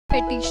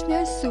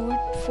Petitioners sued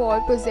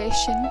for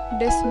possession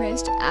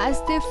dismissed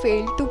as they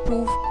failed to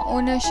prove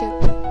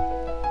ownership.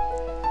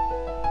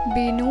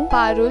 Binu,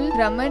 Parul,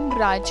 Raman,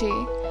 Raje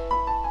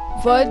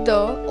were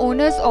the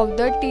owners of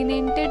the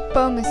tenanted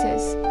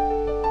premises.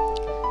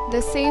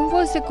 The same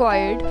was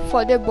required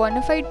for their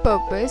bona fide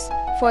purpose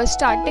for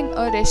starting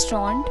a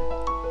restaurant.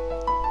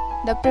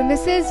 The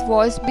premises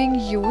was being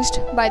used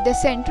by the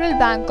Central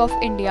Bank of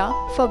India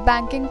for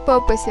banking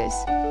purposes.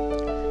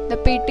 The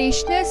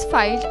petitioners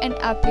filed an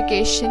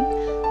application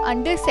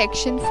under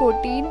Section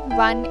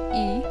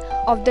 14(1)(e)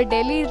 of the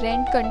Delhi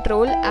Rent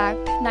Control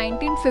Act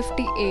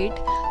 1958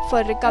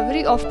 for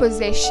recovery of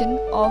possession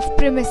of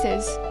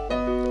premises.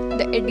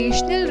 The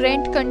additional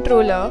rent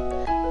controller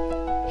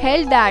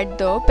held that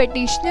the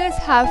petitioners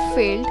have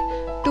failed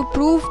to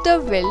prove the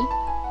will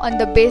on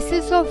the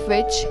basis of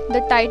which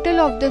the title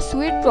of the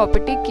sued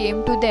property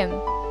came to them.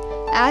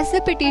 As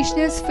the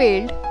petitioners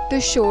failed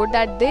to show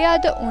that they are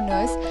the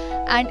owners,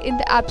 and in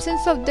the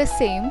absence of the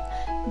same,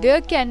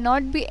 there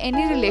cannot be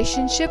any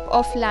relationship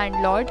of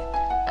landlord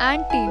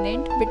and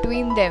tenant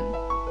between them.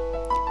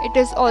 It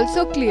is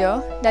also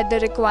clear that the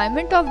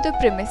requirement of the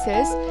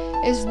premises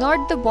is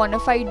not the bona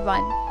fide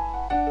one.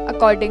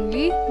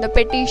 Accordingly, the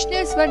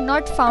petitioners were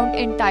not found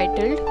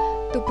entitled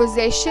to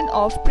possession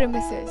of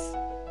premises.